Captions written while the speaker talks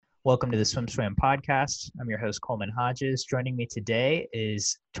Welcome to the SwimSwam podcast. I'm your host, Coleman Hodges. Joining me today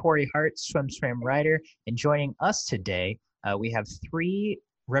is Tori Hart, SwimSwam writer. And joining us today, we have three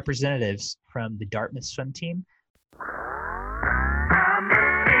representatives from the Dartmouth swim team.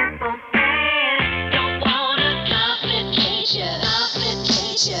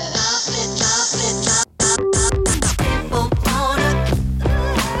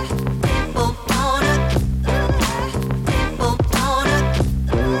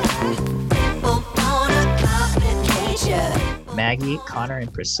 Maggie, Connor,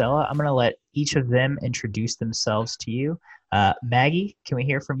 and Priscilla. I'm going to let each of them introduce themselves to you. Maggie, can we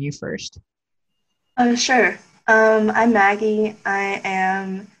hear from you first? Sure. I'm Maggie. I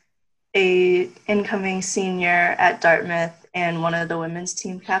am a incoming senior at Dartmouth and one of the women's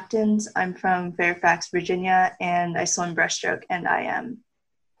team captains. I'm from Fairfax, Virginia, and I swim breaststroke and IM.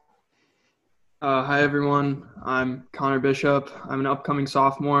 Hi, everyone. I'm Connor Bishop. I'm an upcoming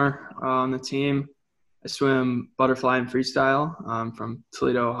sophomore on the team. I swim butterfly and freestyle. I'm from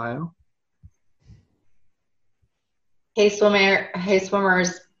Toledo, Ohio. Hey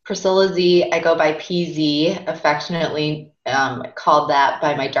swimmers, Priscilla Z. I go by PZ, affectionately called that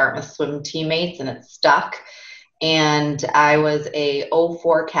by my Dartmouth swim teammates, and it stuck. And I was a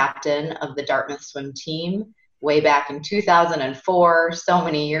 04 captain of the Dartmouth swim team way back in 2004, so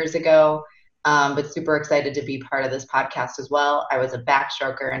many years ago, but super excited to be part of this podcast as well. I was a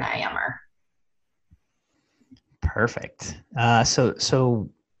backstroker and IMer. Perfect. So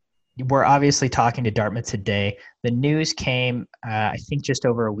we're obviously talking to Dartmouth today. The news came, I think, just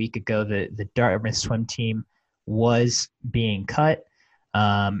over a week ago that the Dartmouth swim team was being cut.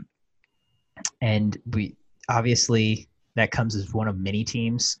 And we obviously that comes as one of many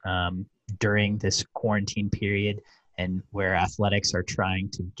teams during this quarantine period, and where athletics are trying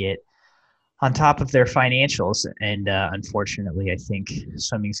to get on top of their financials. And unfortunately, I think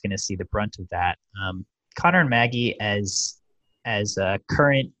swimming is going to see the brunt of that. Connor and Maggie, as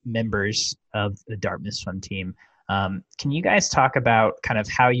current members of the Dartmouth swim team, can you guys talk about kind of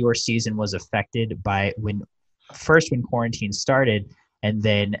how your season was affected by when quarantine started, and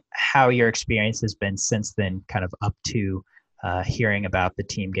then how your experience has been since then, kind of up to hearing about the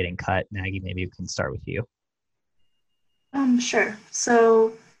team getting cut? Maggie, maybe we can start with you. Sure.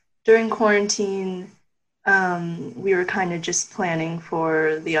 So during quarantine, we were kind of just planning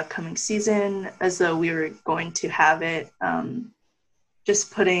for the upcoming season as though we were going to have it,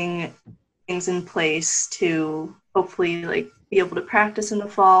 just putting things in place to hopefully be able to practice in the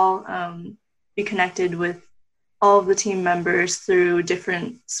fall, be connected with all of the team members through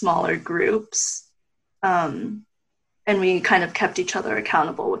different smaller groups. And we kind of kept each other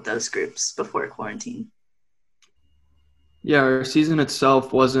accountable with those groups before quarantine. Yeah, our season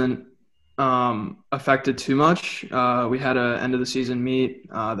itself wasn't affected too much. We had an end of the season meet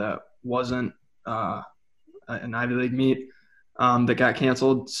that wasn't an Ivy League meet that got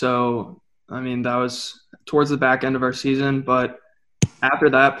canceled. So, I mean, that was towards the back end of our season. But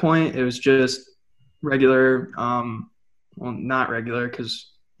after that point, it was just regular, well, not regular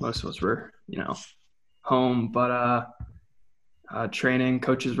because most of us were, home. But training,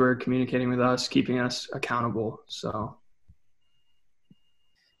 coaches were communicating with us, keeping us accountable. So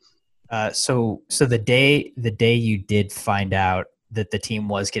the day you did find out that the team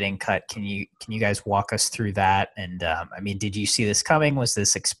was getting cut, can you guys walk us through that? And I mean, did you see this coming? Was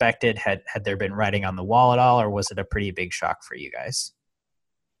this expected? Had there been writing on the wall at all, or was it a pretty big shock for you guys?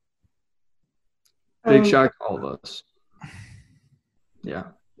 Big shock to all of us. Yeah,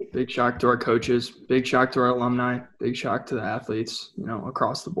 big shock to our coaches, big shock to our alumni, big shock to the athletes,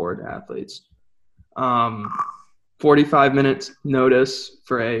 across the board athletes. 45 minutes notice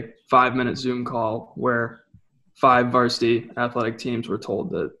for a 5-minute Zoom call where 5 varsity athletic teams were told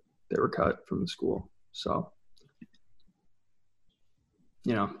that they were cut from the school. So,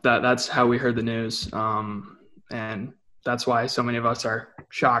 that's how we heard the news. And that's why so many of us are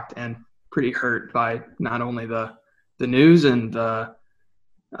shocked and pretty hurt by not only the news and the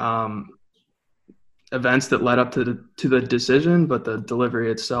events that led up to the decision, but the delivery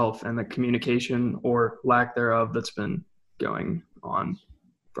itself and the communication or lack thereof that's been going on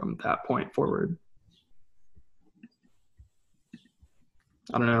from that point forward.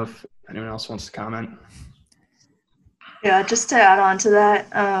 I don't know if anyone else wants to comment. Yeah, just to add on to that,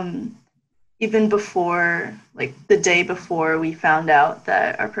 even before, the day before we found out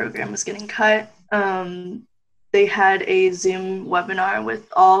that our program was getting cut, they had a Zoom webinar with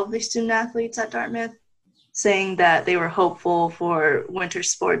all of the student athletes at Dartmouth, saying that they were hopeful for winter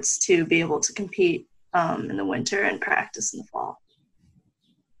sports to be able to compete in the winter and practice in the fall.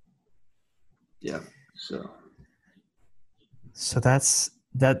 Yeah. So that's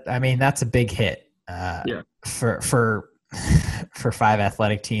That's a big hit Yeah. for for 5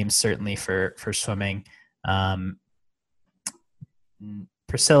 athletic teams, certainly for swimming.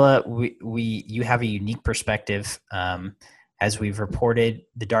 Priscilla, you have a unique perspective. As we've reported,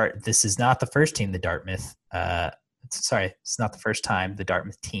 this is not the first team the Dartmouth. It's not the first time the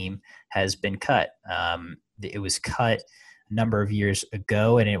Dartmouth team has been cut. It was cut a number of years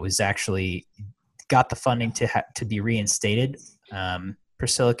ago, and it was actually got the funding to be reinstated.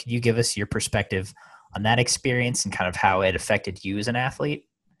 Priscilla, could you give us your perspective on that experience and kind of how it affected you as an athlete?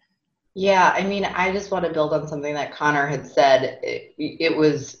 Yeah, I mean, I just want to build on something that Connor had said. It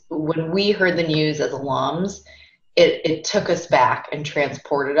was when we heard the news as alums, it took us back and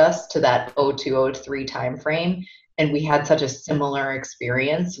transported us to that 0203 timeframe. And we had such a similar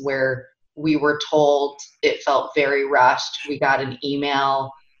experience where we were told it felt very rushed. We got an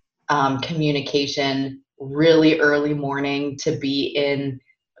email communication really early morning to be in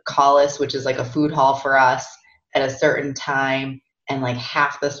Collis, which is like a food hall for us, at a certain time. And like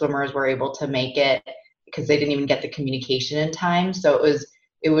half the swimmers were able to make it because they didn't even get the communication in time. So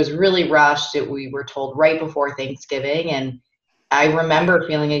it was really rushed. We were told right before Thanksgiving. And I remember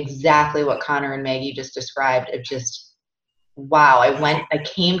feeling exactly what Connor and Maggie just described. It just, wow, I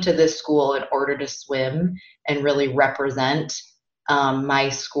came to this school in order to swim and really represent my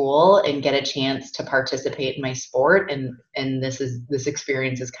school and get a chance to participate in my sport. And this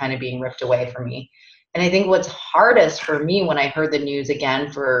experience is kind of being ripped away from me. And I think what's hardest for me when I heard the news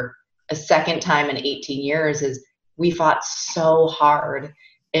again for a second time in 18 years is we fought so hard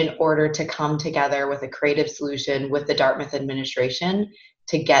in order to come together with a creative solution with the Dartmouth administration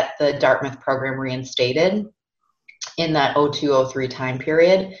to get the Dartmouth program reinstated in that 0203 time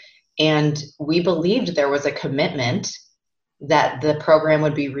period. And we believed there was a commitment that the program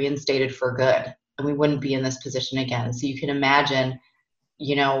would be reinstated for good and we wouldn't be in this position again. So you can imagine,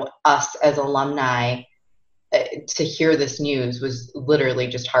 us as alumni, to hear this news was literally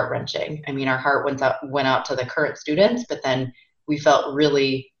just heart-wrenching. I mean, our heart went out to the current students, but then we felt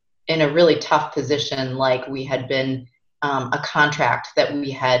really in a really tough position, like we had been a contract that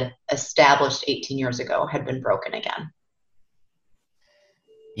we had established 18 years ago had been broken again.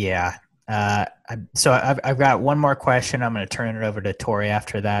 Yeah. So I've got one more question. I'm going to turn it over to Tori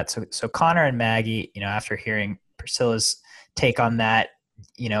after that. So Connor and Maggie, after hearing Priscilla's take on that,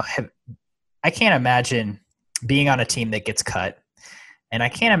 I can't imagine being on a team that gets cut, and I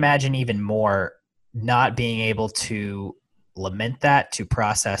can't imagine even more not being able to lament that, to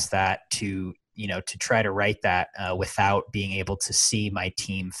process that, to try to write that without being able to see my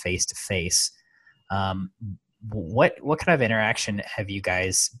team face to face. What kind of interaction have you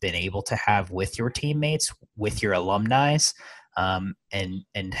guys been able to have with your teammates, with your alumni,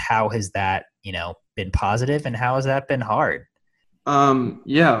 and how has that been positive, and how has that been hard?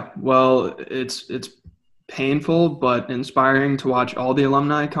 Yeah, well, it's painful but inspiring to watch all the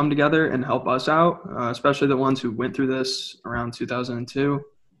alumni come together and help us out, especially the ones who went through this around 2002.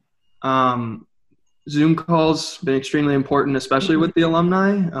 Zoom calls been extremely important, especially with the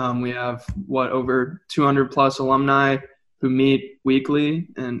alumni. We have over 200 plus alumni who meet weekly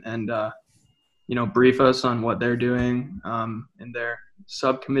and brief us on what they're doing in their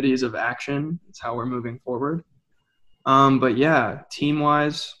subcommittees of action. It's how we're moving forward. But yeah, team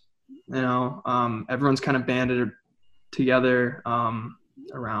wise, everyone's kind of banded together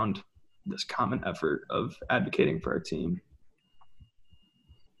around this common effort of advocating for our team.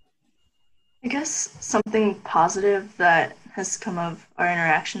 I guess something positive that has come of our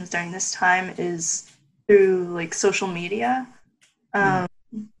interactions during this time is through like social media.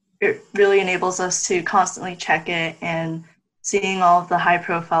 It really enables us to constantly check it, and seeing all of the high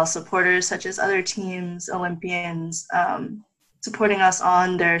profile supporters such as other teams, Olympians, supporting us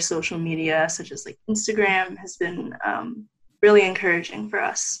on their social media such as like Instagram has been really encouraging for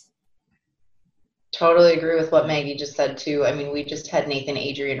us. Totally agree with what Maggie just said too. I mean, we just had Nathan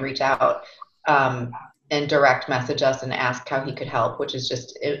Adrian reach out and direct message us and ask how he could help, which is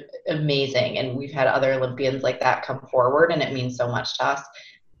just amazing. And we've had other Olympians like that come forward, and it means so much to us,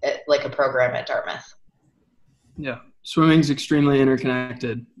 like a program at Dartmouth. Yeah, swimming's extremely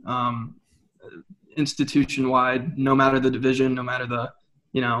interconnected, institution-wide, no matter the division, no matter the,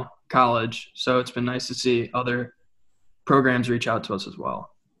 college. So it's been nice to see other programs reach out to us as well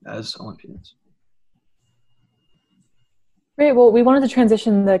as Olympians. Great. Well, we wanted to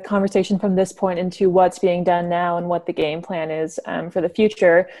transition the conversation from this point into what's being done now and what the game plan is for the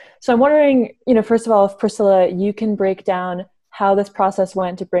future. So I'm wondering, first of all, if Priscilla, you can break down how this process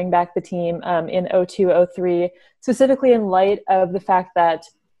went to bring back the team in 0203, specifically in light of the fact that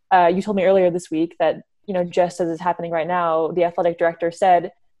you told me earlier this week that just as is happening right now, the athletic director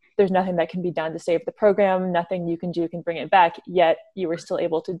said there's nothing that can be done to save the program, nothing you can do can bring it back, yet you were still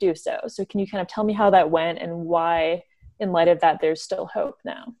able to do so. So can you kind of tell me how that went and why, in light of that, there's still hope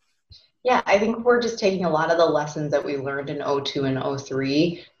now? Yeah, I think we're just taking a lot of the lessons that we learned in '02 and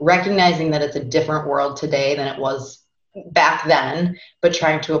 '03, recognizing that it's a different world today than it was back then, but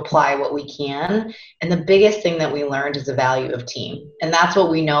trying to apply what we can. And the biggest thing that we learned is the value of team. And that's what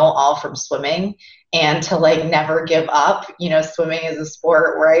we know all from swimming. And to never give up. Swimming is a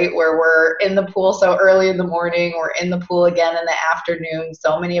sport, right, where we're in the pool so early in the morning, we're in the pool again in the afternoon.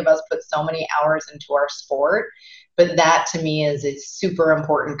 So many of us put so many hours into our sport. But that to me is a super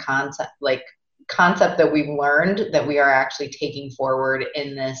important concept that we've learned that we are actually taking forward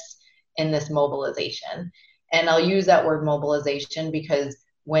in this mobilization. And I'll use that word mobilization because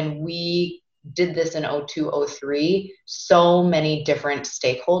when we did this in '02, '03, so many different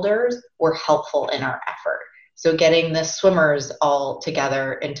stakeholders were helpful in our effort. So getting the swimmers all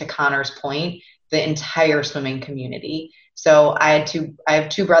together, and to Connor's point, the entire swimming community. So I have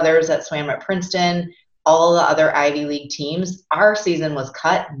two brothers that swam at Princeton. All the other Ivy League teams, our season was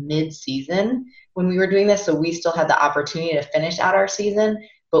cut mid-season when we were doing this, so we still had the opportunity to finish out our season,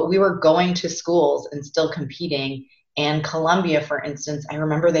 but we were going to schools and still competing. And Columbia, for instance, I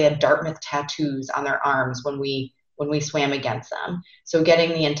remember they had Dartmouth tattoos on their arms when we swam against them. So getting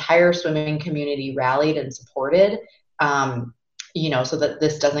the entire swimming community rallied and supported, so that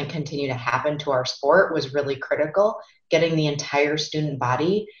this doesn't continue to happen to our sport was really critical. Getting the entire student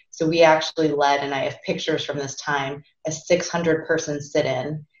body. So we actually led, and I have pictures from this time, a 600-person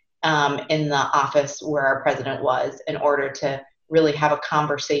sit-in in the office where our president was, in order to really have a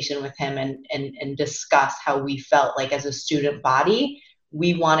conversation with him and discuss how we felt like as a student body,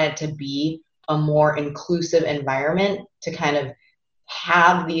 we wanted to be a more inclusive environment to kind of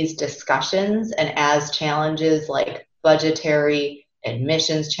have these discussions. And as challenges like budgetary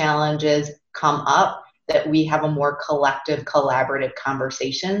admissions challenges come up, that we have a more collective, collaborative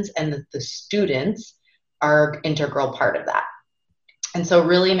conversations, and that the students are an integral part of that. And so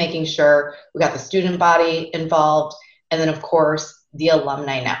really making sure we got the student body involved, and then of course the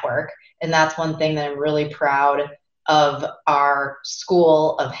alumni network. And that's one thing that I'm really proud of our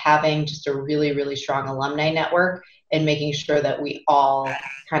school, of having just a really, really strong alumni network, and making sure that we all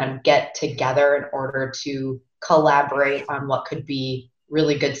kind of get together in order to collaborate on what could be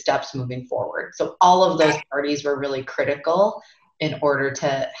really good steps moving forward. So all of those parties were really critical in order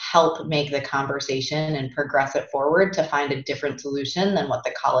to help make the conversation and progress it forward to find a different solution than what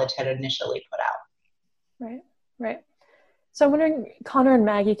the college had initially put out. Right. So I'm wondering, Connor and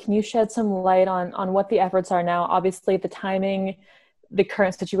Maggie, can you shed some light on what the efforts are now? Obviously, the timing, the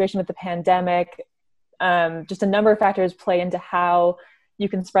current situation with the pandemic, just a number of factors play into how you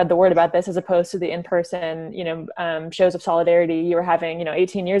can spread the word about this, as opposed to the in-person, shows of solidarity you were having,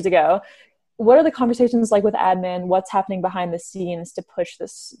 18 years ago. What are the conversations like with admin? What's happening behind the scenes to push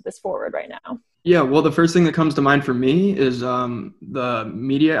this forward right now? Yeah, well, the first thing that comes to mind for me is the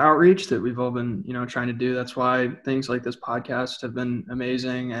media outreach that we've all been, trying to do. That's why things like this podcast have been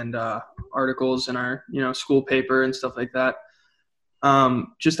amazing, and articles in our, school paper and stuff like that.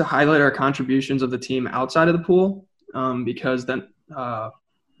 Just to highlight our contributions of the team outside of the pool, because then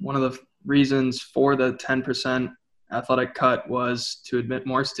one of the reasons for the 10% athletic cut was to admit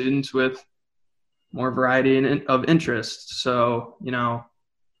more students with more variety of interests. So,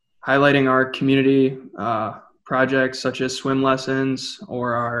 highlighting our community projects such as swim lessons,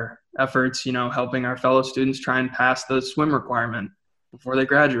 or our efforts, helping our fellow students try and pass the swim requirement before they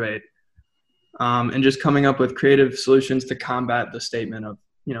graduate. And just coming up with creative solutions to combat the statement of,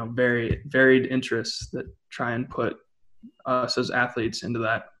 very varied interests that try and put us as athletes into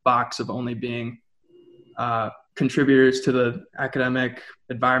that box of only being contributors to the academic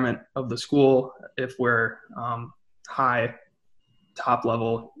environment of the school if we're high top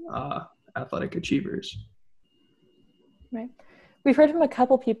level athletic achievers. Right. We've heard from a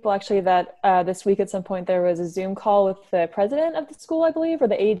couple people actually that this week at some point there was a Zoom call with the president of the school, I believe, or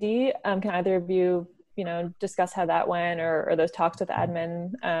the AD. Can either of you, discuss how that went, or those talks with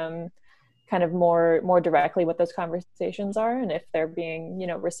admin, kind of more directly what those conversations are, and if they're being,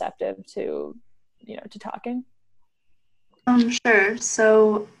 receptive to, to talking? Sure.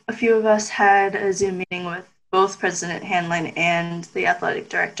 So a few of us had a Zoom meeting with both President Hanlon and the athletic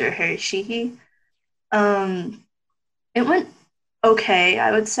director, Harry Sheehy. It went okay,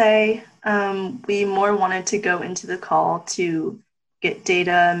 I would say. We more wanted to go into the call to get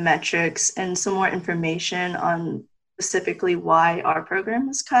data, metrics, and some more information on specifically why our program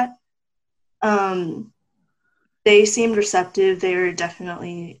was cut. they seemed receptive.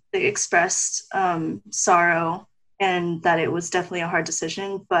 They expressed sorrow and that it was definitely a hard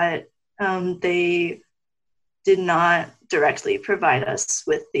decision, but they did not directly provide us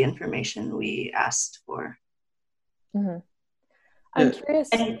with the information we asked for. Mm-hmm. I'm curious.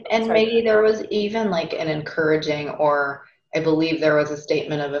 And maybe there was even like an encouraging, or I believe there was a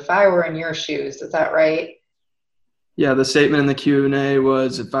statement of, if I were in your shoes, is that right? Yeah, the statement in the Q&A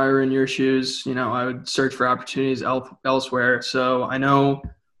was, if I were in your shoes, I would search for opportunities elsewhere. So I know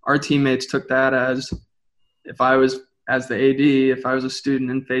our teammates took that as, if I was, as the AD, if I was a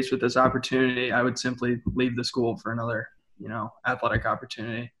student and faced with this opportunity, I would simply leave the school for another, athletic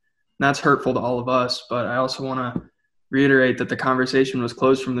opportunity. And that's hurtful to all of us. But I also want to reiterate that the conversation was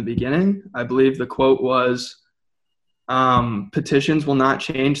closed from the beginning. I believe the quote was, petitions will not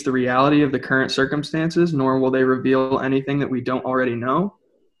change the reality of the current circumstances, nor will they reveal anything that we don't already know.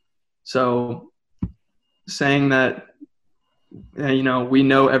 So saying that, we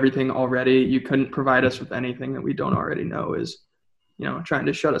know everything already, you couldn't provide us with anything that we don't already know, is, trying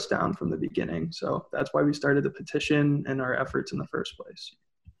to shut us down from the beginning. So that's why we started the petition and our efforts in the first place.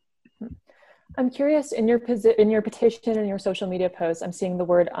 I'm curious, in your petition and your social media posts, I'm seeing the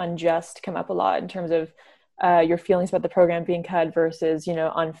word unjust come up a lot in terms of your feelings about the program being cut versus,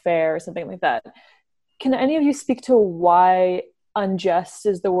 unfair or something like that. Can any of you speak to why unjust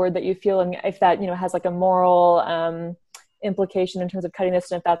is the word that you feel, and if that, has like a moral implication in terms of cutting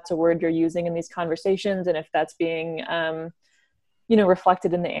this, and if that's a word you're using in these conversations, and if that's being,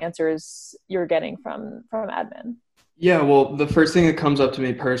 reflected in the answers you're getting from admin? Yeah, well, the first thing that comes up to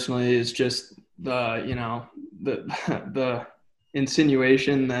me personally is just the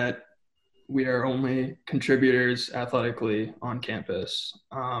insinuation that we are only contributors athletically on campus.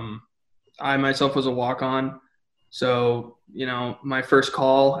 I myself was a walk-on. So, my first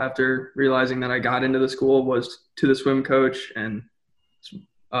call after realizing that I got into the school was to the swim coach, and it's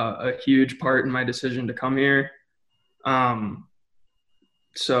a huge part in my decision to come here.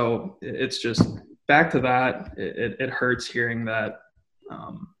 So it's just back to that. It hurts hearing that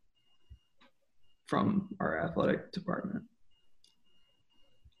from our athletic department.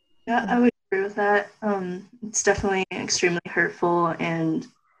 Yeah, I would agree with that. It's definitely extremely hurtful, and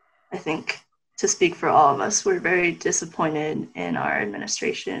I think, to speak for all of us, we're very disappointed in our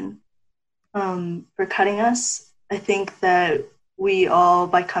administration for cutting us. I think that we all,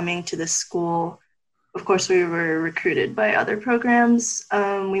 by coming to this school, of course, we were recruited by other programs.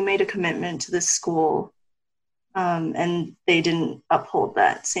 We made a commitment to this school, and they didn't uphold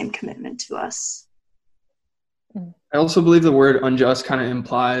that same commitment to us. I also believe the word unjust kind of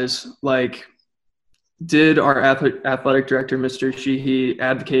implies, like, did our athletic director, Mr. Sheehy,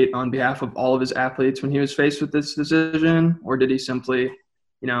 advocate on behalf of all of his athletes when he was faced with this decision? Or did he simply,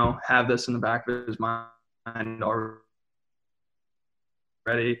 have this in the back of his mind already?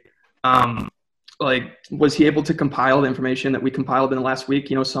 Was he able to compile the information that we compiled in the last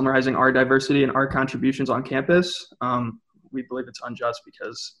week, summarizing our diversity and our contributions on campus? We believe it's unjust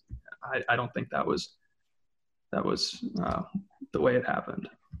because I don't think that was the way it happened.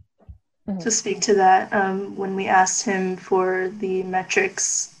 To speak to that, when we asked him for the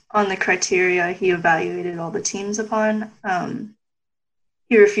metrics on the criteria he evaluated all the teams upon,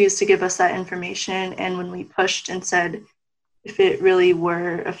 he refused to give us that information. And when we pushed and said, if it really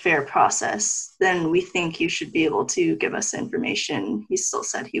were a fair process, then we think you should be able to give us information, he still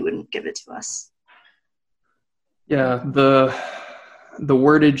said he wouldn't give it to us. Yeah, the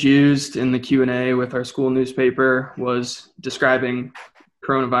wordage used in the Q&A with our school newspaper was describing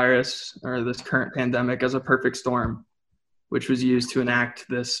coronavirus, or this current pandemic, as a perfect storm, which was used to enact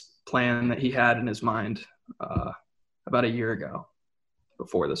this plan that he had in his mind about a year ago,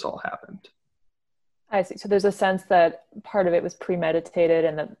 before this all happened. I see. So there's a sense that part of it was premeditated,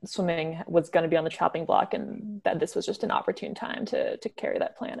 and that swimming was going to be on the chopping block, and that this was just an opportune time to carry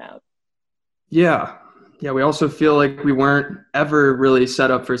that plan out. Yeah. Yeah, we also feel like we weren't ever really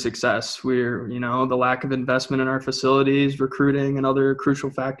set up for success. We're, the lack of investment in our facilities, recruiting, and other crucial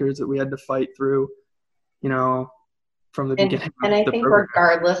factors that we had to fight through, from the beginning. And I think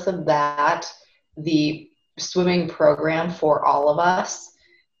regardless of that, the swimming program for all of us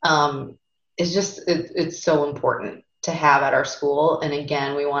is just, it's so important to have at our school. And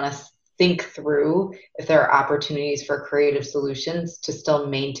again, we want to think through if there are opportunities for creative solutions to still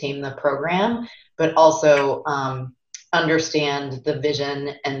maintain the program, but also understand the vision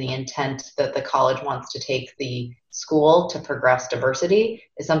and the intent that the college wants to take the school to progress diversity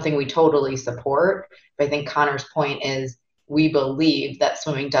is something we totally support. But I think Connor's point is, we believe that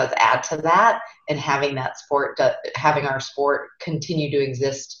swimming does add to that, and having that sport, having our sport continue to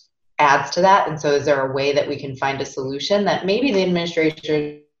exist adds to that. And so is there a way that we can find a solution that maybe the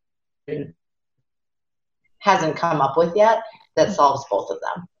administration hasn't come up with yet that solves both of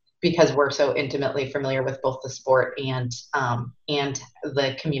them, because we're so intimately familiar with both the sport and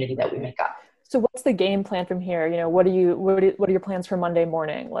the community that we make up. So what's the game plan from here? What are your plans for Monday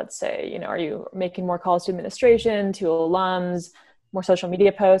morning? Let's say, are you making more calls to administration, to alums, more social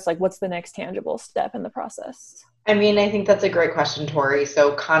media posts? Like, what's the next tangible step in the process? I mean, I think that's a great question, Tori.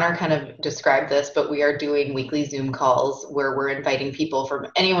 So Connor kind of described this, but we are doing weekly Zoom calls where we're inviting people from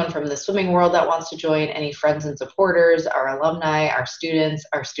anyone from the swimming world that wants to join, any friends and supporters, our alumni, our students'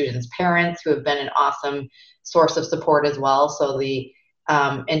 parents, who have been an awesome source of support as well. So the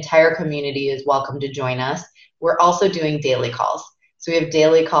entire community is welcome to join us. We're also doing daily calls. So we have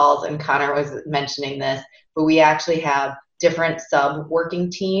daily calls, and Connor was mentioning this, but we actually have different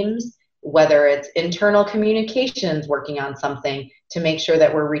sub-working teams, whether it's internal communications working on something to make sure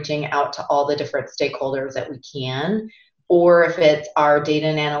that we're reaching out to all the different stakeholders that we can, or if it's our data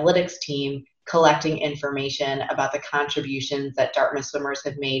and analytics team collecting information about the contributions that Dartmouth swimmers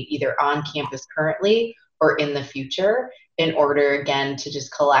have made either on campus currently or in the future, in order, again, to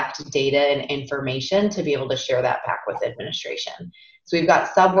just collect data and information to be able to share that back with administration. So we've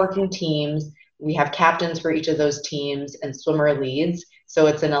got sub-working teams. We have captains for each of those teams and swimmer leads. So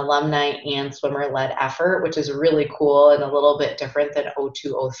it's an alumni and swimmer-led effort, which is really cool and a little bit different than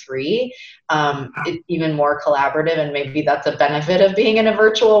 0203. It's even more collaborative, and maybe that's a benefit of being in a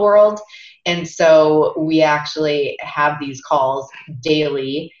virtual world. And so we actually have these calls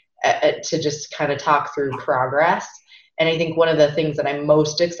daily to just kind of talk through progress. And I think one of the things that I'm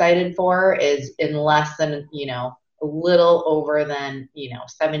most excited for is in less than, a little over than,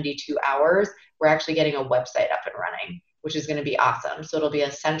 72 hours, we're actually getting a website up and running, which is going to be awesome. So it'll be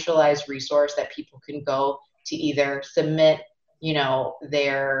a centralized resource that people can go to either submit,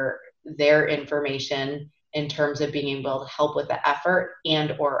 their information in terms of being able to help with the effort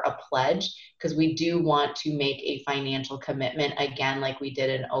and or a pledge, because we do want to make a financial commitment, again, like we did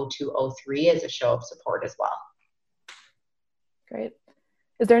in 0203, as a show of support as well. Great.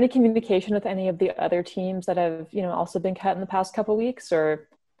 Is there any communication with any of the other teams that have, also been cut in the past couple of weeks, or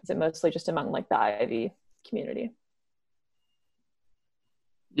is it mostly just among like the Ivy community?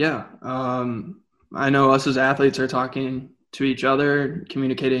 Yeah. I know us as athletes are talking to each other,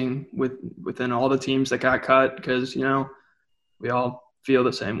 communicating within all the teams that got cut, because, we all feel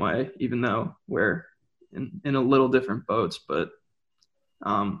the same way, even though we're in a little different boats, but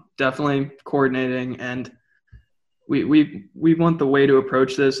definitely coordinating. And we want the way to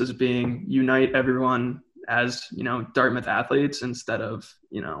approach this as being unite everyone as, Dartmouth athletes, instead of,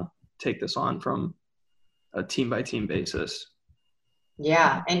 take this on from a team by team basis.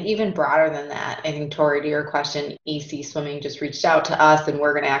 Yeah, and even broader than that, I think, Tori, to your question, EC Swimming just reached out to us, and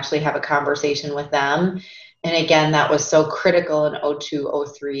we're going to actually have a conversation with them. And again, that was so critical in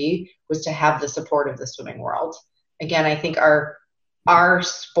 0203, was to have the support of the swimming world. Again, I think our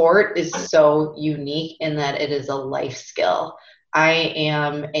sport is so unique in that it is a life skill. I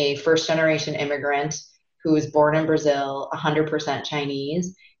am a first-generation immigrant who was born in Brazil, 100%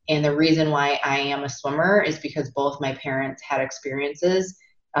 Chinese. And the reason why I am a swimmer is because both my parents had experiences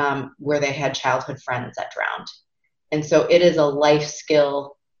where they had childhood friends that drowned. And so it is a life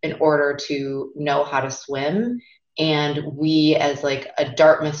skill in order to know how to swim. And we, as like a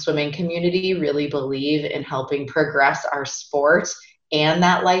Dartmouth swimming community, really believe in helping progress our sport and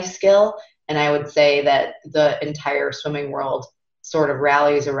that life skill. And I would say that the entire swimming world sort of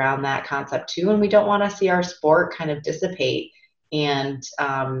rallies around that concept too. And we don't want to see our sport kind of dissipate and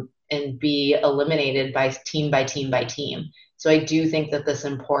be eliminated by team. So I do think that this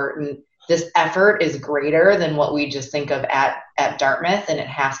effort is greater than what we just think of at Dartmouth, and it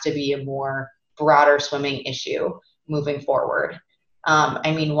has to be a more broader swimming issue moving forward.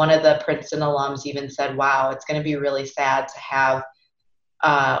 One of the Princeton alums even said, wow, it's going to be really sad to have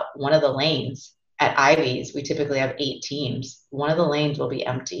one of the lanes at Ivies. We typically have 8 teams. One of the lanes will be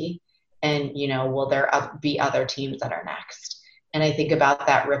empty, and will there be other teams that are next? And I think about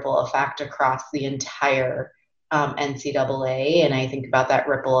that ripple effect across the entire NCAA, and I think about that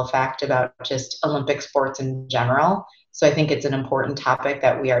ripple effect about just Olympic sports in general. So I think it's an important topic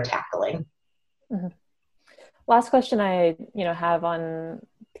that we are tackling. Mm-hmm. Last question I have on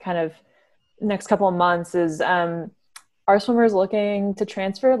kind of next couple of months is, are swimmers looking to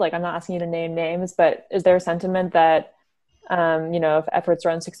transfer? Like, I'm not asking you to name names, but is there a sentiment that, if efforts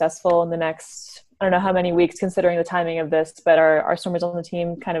are unsuccessful in the next, I don't know how many weeks considering the timing of this, but are swimmers on the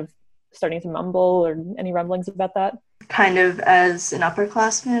team kind of starting to mumble, or any rumblings about that? Kind of as an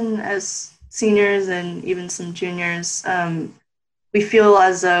upperclassman, as seniors and even some juniors, we feel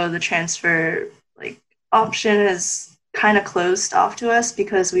as though the transfer option is kind of closed off to us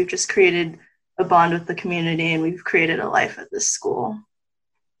because we've just created a bond with the community and we've created a life at this school.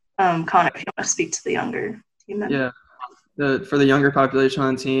 Connor, if you want to speak to the younger team member. Yeah, for the younger population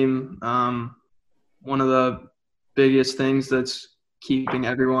on the team, one of the biggest things that's keeping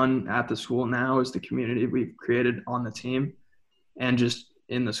everyone at the school now is the community we've created on the team and just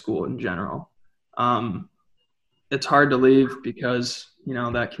in the school in general. It's hard to leave because,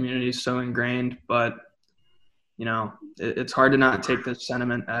 that community is so ingrained, but, it's hard to not take this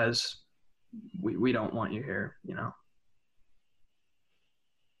sentiment as we don't want you here,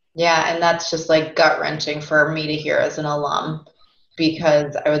 Yeah, and that's just gut-wrenching for me to hear as an alum,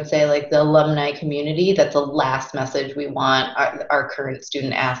 because I would say the alumni community, that's the last message we want our current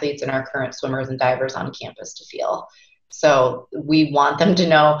student athletes and our current swimmers and divers on campus to feel. So we want them to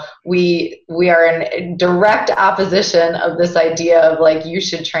know we are in direct opposition of this idea of you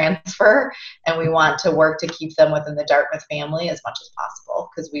should transfer, and we want to work to keep them within the Dartmouth family as much as possible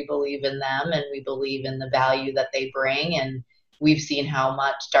because we believe in them and we believe in the value that they bring, and we've seen how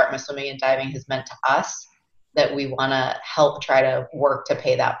much Dartmouth swimming and diving has meant to us that we want to help try to work to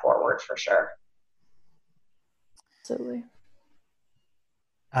pay that forward for sure. Absolutely.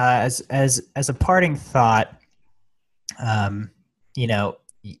 As a parting thought,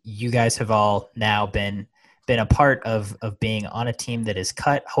 you guys have all now been a part of being on a team that is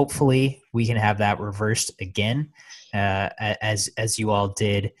cut. Hopefully we can have that reversed again, as you all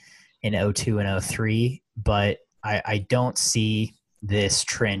did in 2002 and 2003, but I don't see this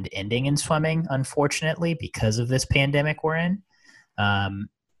trend ending in swimming, unfortunately, because of this pandemic we're in.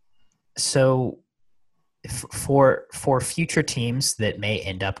 So for future teams that may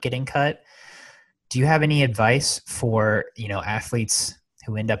end up getting cut, do you have any advice for, athletes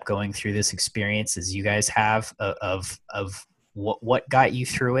who end up going through this experience as you guys have of what got you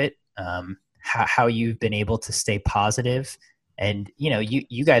through it, how you've been able to stay positive, and,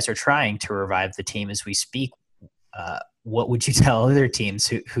 you guys are trying to revive the team as we speak. What would you tell other teams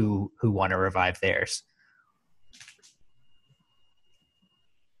who want to revive theirs?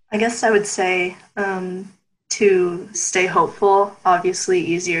 I guess I would say to stay hopeful. Obviously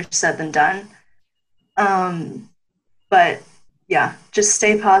easier said than done. But yeah, just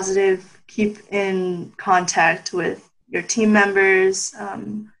stay positive, keep in contact with your team members,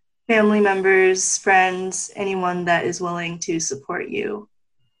 family members, friends, anyone that is willing to support you.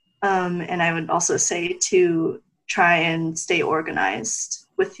 And I would also say to try and stay organized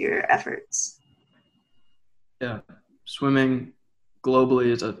with your efforts. Yeah, swimming globally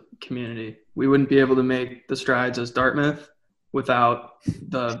is a community. We wouldn't be able to make the strides as Dartmouth without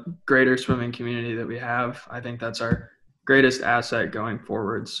the greater swimming community that we have. I think that's our greatest asset going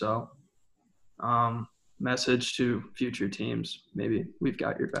forward. So message to future teams, maybe we've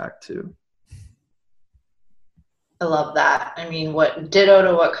got your back too. I love that. I mean, ditto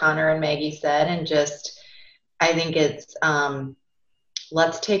to what Connor and Maggie said, and just I think it's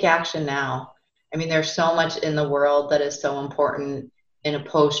let's take action now. I mean, there's so much in the world that is so important in a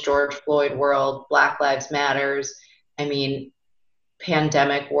post-George Floyd world, Black Lives Matters. I mean,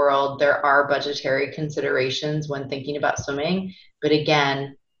 pandemic world, there are budgetary considerations when thinking about swimming. But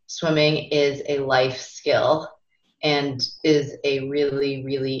again, swimming is a life skill and is a really,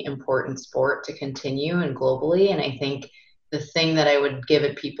 really important sport to continue and globally. And I think the thing that I would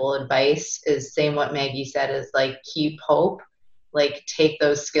give people advice is saying what Maggie said is keep hope, take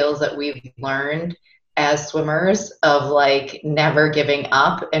those skills that we've learned as swimmers of never giving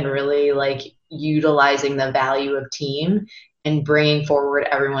up and really utilizing the value of team and bringing forward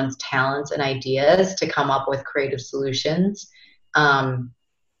everyone's talents and ideas to come up with creative solutions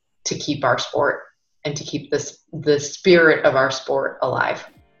to keep our sport and to keep the spirit of our sport alive.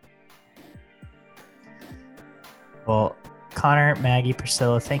 Well, Connor, Maggie,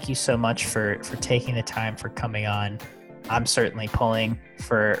 Priscilla, thank you so much for taking the time, for coming on. I'm certainly pulling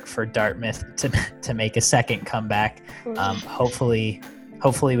for Dartmouth to make a second comeback. Hopefully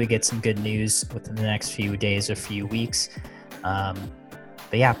we get some good news within the next few days or few weeks. But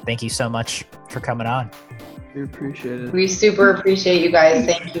yeah, thank you so much for coming on. We appreciate it. We super appreciate you guys.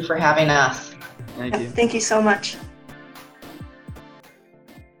 Thank you for having us. Thank you. Thank you so much.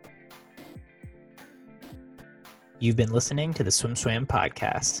 You've been listening to the SwimSwam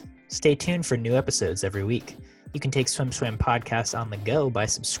podcast. Stay tuned for new episodes every week. You can take SwimSwam podcast on the go by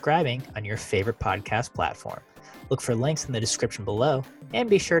subscribing on your favorite podcast platform. Look for links in the description below, and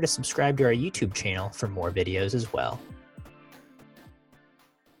be sure to subscribe to our YouTube channel for more videos as well.